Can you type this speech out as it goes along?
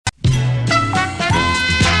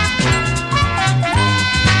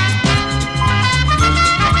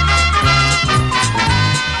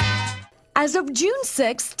of June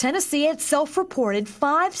 6th, Tennessee itself reported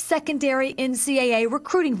 5 secondary NCAA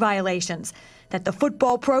recruiting violations that the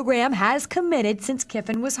football program has committed since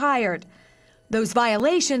Kiffin was hired. Those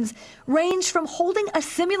violations range from holding a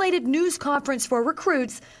simulated news conference for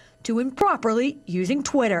recruits to improperly using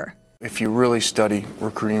Twitter. If you really study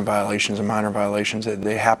recruiting violations and minor violations,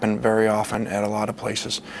 they happen very often at a lot of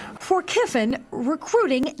places. For Kiffin,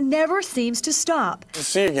 recruiting never seems to stop.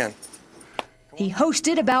 See you again. He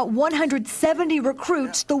hosted about 170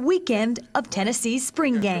 recruits the weekend of Tennessee's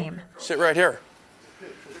spring game. Sit right here.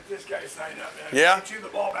 This guy's signed up, man. Yeah? Get you the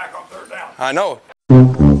ball back on third down. I know.